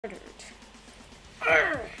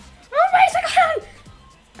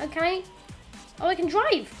can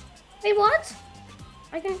drive. Wait, what?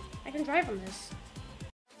 I can drive on this.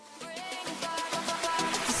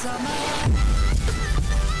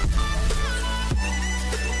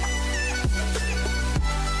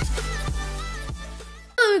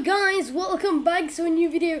 Hello guys, welcome back to a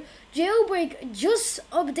new video. Jailbreak just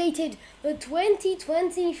updated the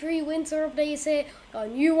 2023 winter updates here. Got a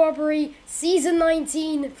new robbery, season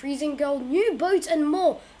 19, freezing gold, new boat and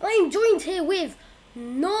more. I am joined here with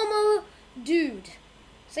Normal Dude.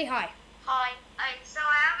 Say hi. Hi. So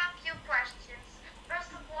I have a few questions. First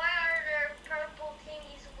of all, why are there purple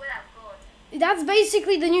thingies without gun? That's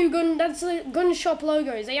basically the new gun, that's the gun shop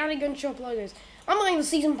logos. They added gun shop logos. I'm buying the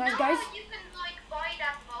season pass, guys. You can like buy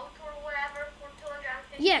that boat or whatever for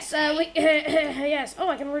 250. Yes, yes. Oh,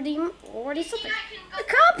 I can redeem already something. A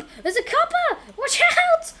cup! There's a copper! Watch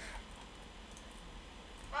out!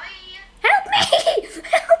 Bye. Help me!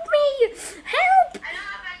 Help me! Help! I don't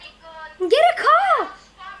have any gun. Get a car! I'll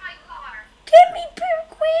spawn my car. Get me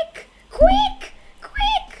quick! Quick!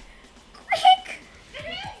 Quick! Quick!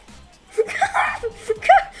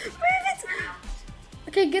 Move it!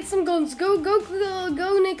 Okay, get some guns. Go,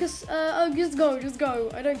 Nick. Just go.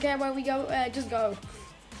 I don't care where we go. Just go.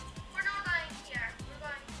 We're not going here. We're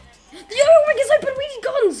going to this. The Jailbreak is open. We need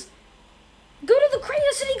guns. Go to the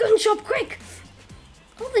Crater City gun shop, quick.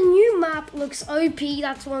 Oh, the new map looks OP.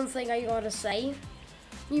 That's one thing I gotta say.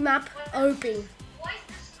 New map, OP. Why is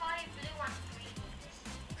the sky blue and green?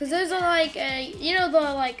 Because those are like, you know, the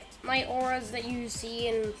like night auras that you see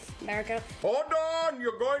in America. Hold on,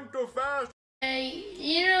 you're going too fast.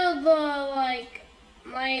 You know the like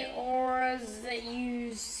night auras that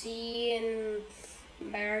you see in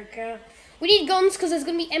America. We need guns because there's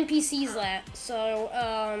gonna be NPCs there. So,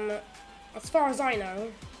 as far as I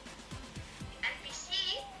know,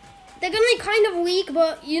 NPC? they're gonna be kind of weak,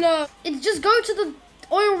 but you know, it's just go to the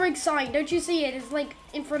oil rig sign. Don't you see it? It's like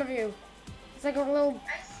in front of you. It's like a little.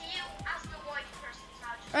 I see you as the white person.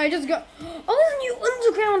 Alright, just go. Oh, there's a new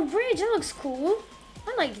underground bridge. That looks cool.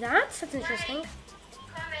 I like that. That's interesting.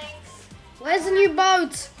 Coming. Where's the new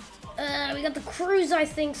boat? We got the cruise, I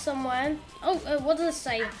think, somewhere. Oh, what does it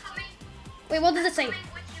say? Coming. Wait, what does it say? Coming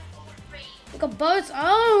with you for free. We got boats.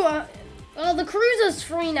 Oh, the cruiser's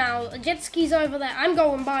free now. The jet ski's over there. I'm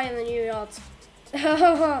going buying the new yacht.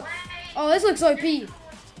 Oh, this looks OP.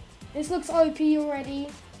 This looks OP already.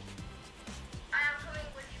 I am coming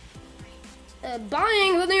with you for free.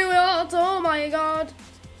 Buying the new yacht. Oh my god.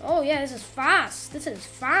 Oh yeah, this is fast. This is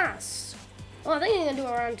fast. Oh, I think I'm gonna do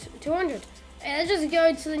around 200. Let's just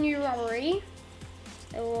go to the new robbery.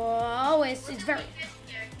 Oh, it's very.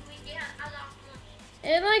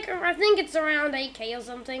 Like I think it's around 8K or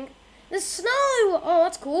something. The snow. Oh,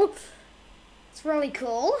 that's cool. It's really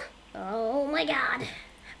cool. Oh my god.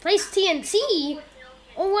 Place TNT.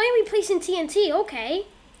 Oh, why are we placing TNT? Okay,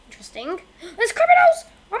 interesting. There's criminals.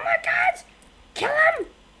 Oh my god. Kill them.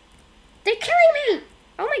 They're killing me.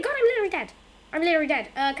 Oh my god, I'm literally dead. I'm literally dead.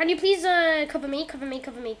 Can you please cover me? Cover me.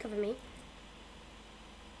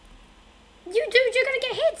 You dude, you're gonna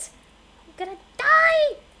get hit. I'm gonna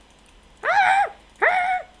die. Ah!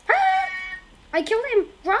 I killed him.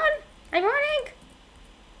 Run. I'm running.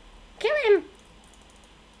 Kill him.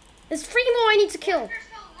 There's 3 more I need to kill. There's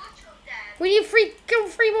so much of them. We need kill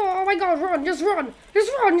 3 more. Oh my god, run. Just run.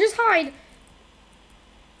 Just hide.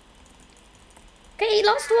 Okay,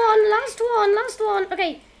 last one.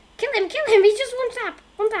 Okay, kill him. He's just one tap.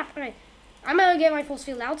 Okay, I'm gonna get my force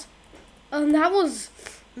field out. That was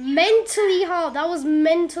mentally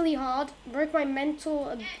hard. Broke my mental.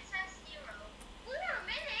 Yeah, it says 0. Wait a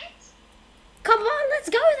minute. Come on, let's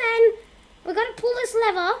go then. We gotta pull this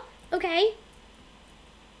lever. Okay,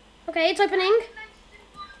 it's opening.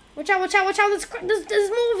 Watch out. There's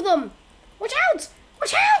more of them. Watch out.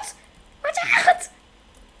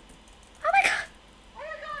 Oh my god.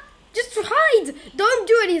 Just hide! Don't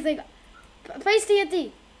do anything! Place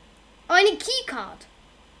TNT. Oh, I need key card.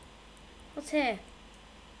 What's here?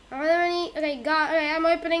 Are there any... Okay, I'm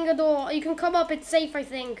opening a door. You can come up, it's safe, I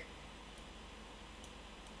think.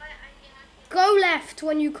 Go left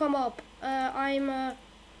when you come up. I'm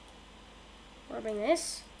grabbing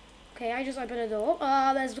this. Okay, I just opened a door.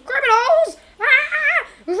 There's criminals! Ah!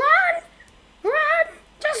 Run!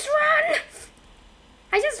 Just run!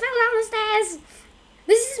 I just fell down the stairs.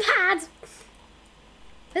 This is bad.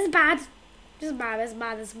 This is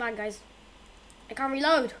bad, guys. I can't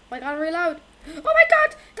reload. Oh my god!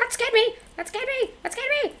 That scared me.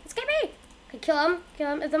 Okay, kill him.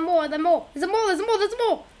 There's more.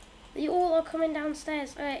 They all are coming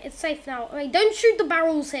downstairs. Alright, it's safe now. Alright, don't shoot the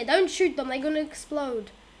barrels here. Don't shoot them. They're gonna explode.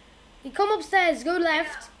 You come upstairs. Go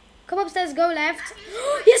left.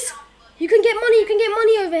 Yes. You can get money. You can get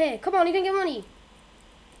money over here. Come on, you can get money.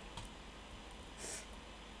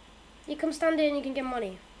 You come stand here and you can get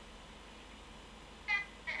money.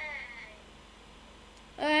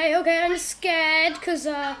 Okay, I'm scared because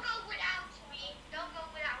Don't go without me. Don't go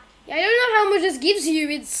without me. yeah, I don't know how much this gives you.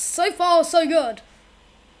 It's so far so good.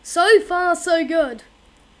 So far so good.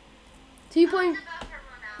 2 point.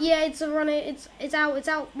 Yeah, it's a run. It's out. It's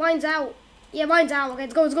out. Mine's out. Yeah, mine's out. Okay,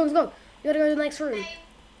 let's go. Let's go. Let's go. We gotta go to the next room.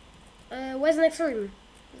 Where's the next room?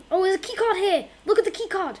 Oh, there's a key card here. Look at the key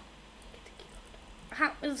card.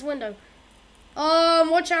 How? This window.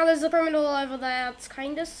 Watch out. There's a criminal over there. It's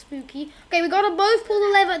kind of spooky. Okay, we gotta both pull the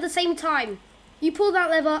lever at the same time. You pull that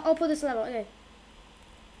lever. I'll pull this lever. Okay.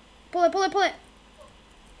 Pull it. Pull it. Pull it.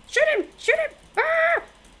 Shoot him. Shoot him. Ah!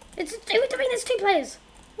 It's there's 2 players.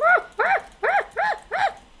 Ah! Ah! Ah! Ah!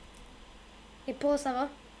 Ah! Okay, pull this lever.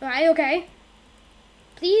 Alright, okay.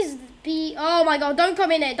 Please be... Oh my god, don't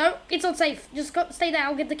come in there. Don't... It's not safe. Just stay there.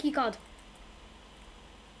 I'll get the key card.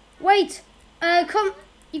 Wait. Come...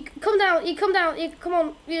 You come down. You come down. You come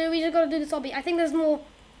on. We just gotta do this lobby. I think there's more...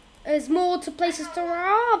 There's more to places to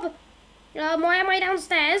rob. Why am I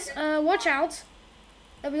downstairs? Watch out.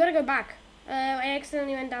 We gotta go back. I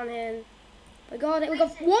accidentally went down here. And... We got it. We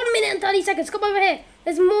got 1 minute and 30 seconds. Come over here.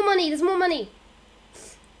 There's more money. There's more money.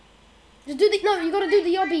 Just do the... No, you gotta do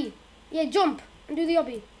the obby. Yeah, jump and do the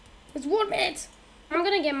obby. It's 1 minute. I'm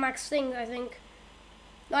gonna get max things, I think.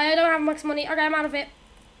 No, I don't have max money. Okay, I'm out of it.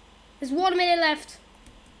 There's 1 minute left.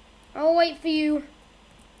 I'll wait for you.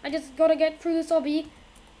 I just gotta get through this obby.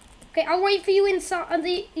 Okay, I'll wait for you inside. And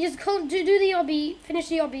you just do the obby, finish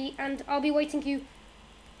the obby, and I'll be waiting for you.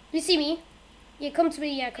 You see me? Yeah, come to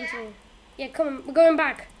me. Yeah, come to me. Yeah, come on. We're going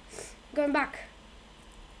back. Going back.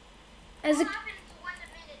 As a...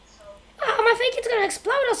 Oh, my fake it's gonna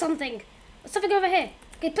explode or something. There's something over here.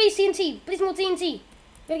 Okay, place TNT. Place more TNT.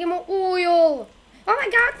 Gotta get more oil. Oh my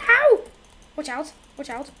god, no! Watch out. Watch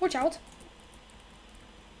out. Watch out.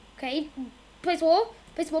 Okay, place more.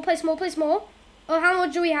 Place more, place more, place more. Oh, how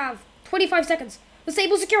much do we have? 25 seconds.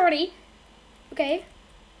 Disable security. Okay.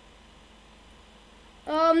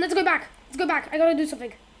 Let's go back. Let's go back. I gotta do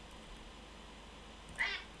something.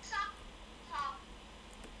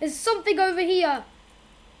 There's something over here.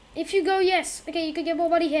 If you go, yes. Okay, you can get more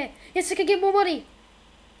money here. Yes, I can get more money.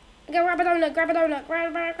 Okay, grab a donut, grab a donut,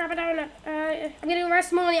 grab a donut. I'm getting the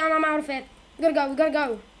rest of the money and I'm out of here. We gotta go, we gotta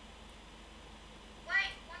go.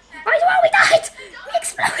 Wait, 1 second. Oh, we died! We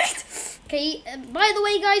exploded! Okay, by the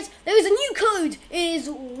way, guys, there is a new code. It is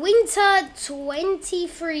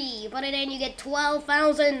winter23. Put it in, you get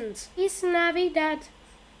 12,000. Feliz Navidad.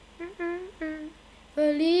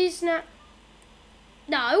 Feliz Navidad.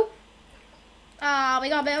 No. We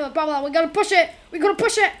got a bit of a problem. We gotta push it. We gotta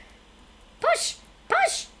push it. Push,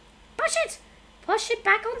 push, push it. Push it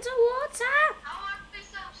back onto water. How are we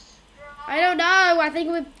so strong? I don't know. I think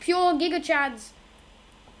we're pure gigachads.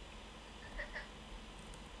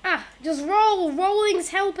 Just roll. Rolling's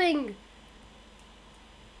helping.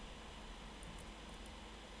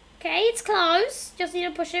 Okay, it's close. Just need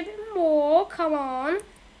to push it a bit more. Come on.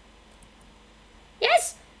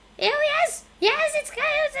 Yes. Oh, yes. Yes, it's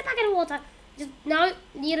close. It's back in the water. Just, no,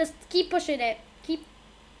 you just keep pushing it. Keep.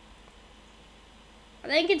 I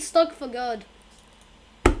think it's stuck for good.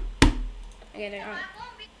 Okay, there.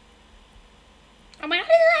 Oh my god,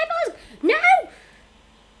 no!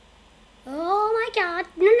 Oh my god,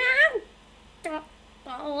 no!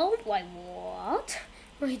 Oh, wait, what?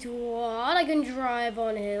 Wait, what? I can drive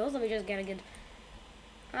on hills. Let me just get a good...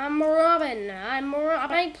 I'm Robin.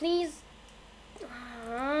 Please.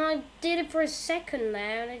 I did it for a second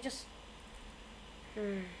there, and I just...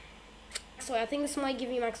 So I think this might give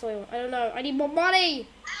me max oil. I don't know. I need more money.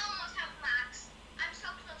 I almost have max. I'm so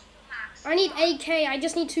close to max. I need 8k. I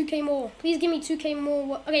just need 2k more. Please give me 2k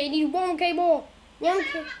more. Okay, I need 1k more. 1k. I have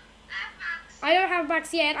max. I don't have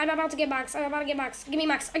max yet. I'm about to get max. I'm about to get max. Give me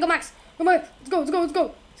max. I got max. Come on. Let's go. Let's go. Let's go.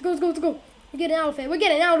 Let's go. Let's go. Let's go. We're getting out of here. We're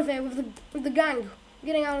getting out of here with the gang. We're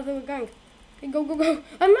getting out of here with the gang. Okay, go, go, go.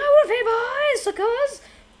 I'm out of here, boys. Suckers.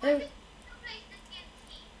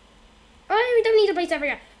 Oh, we don't need to place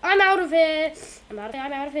everywhere. I'm out of here. I'm out of here.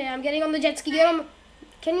 I'm out of here. I'm getting on the jet ski. Get on.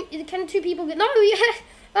 Can 2 people get? No, yeah.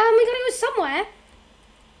 We gotta go somewhere.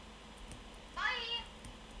 Bye.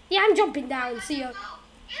 Yeah, I'm jumping down. See ya. Get on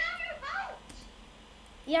your boat.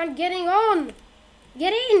 Yeah, I'm getting on.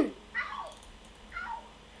 Get in. Ow. Ow.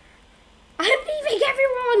 I'm leaving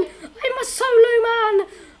everyone. I'm a solo man.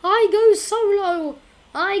 I go solo.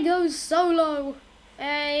 I go solo.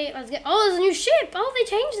 Hey, let's get... Oh, there's a new ship. Oh, they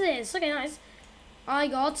changed this. Okay, nice. I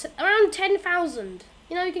got around 10,000.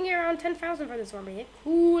 You know, you can get around 10,000 from this one here.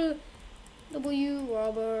 Cool. W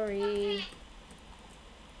robbery.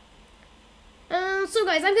 So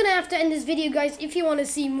guys, I'm gonna have to end this video, guys. If you want to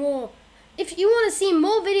see more,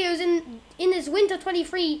 videos in this Winter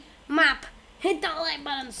 23 map, hit that like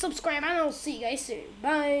button, subscribe, and I'll see you guys soon.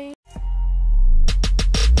 Bye.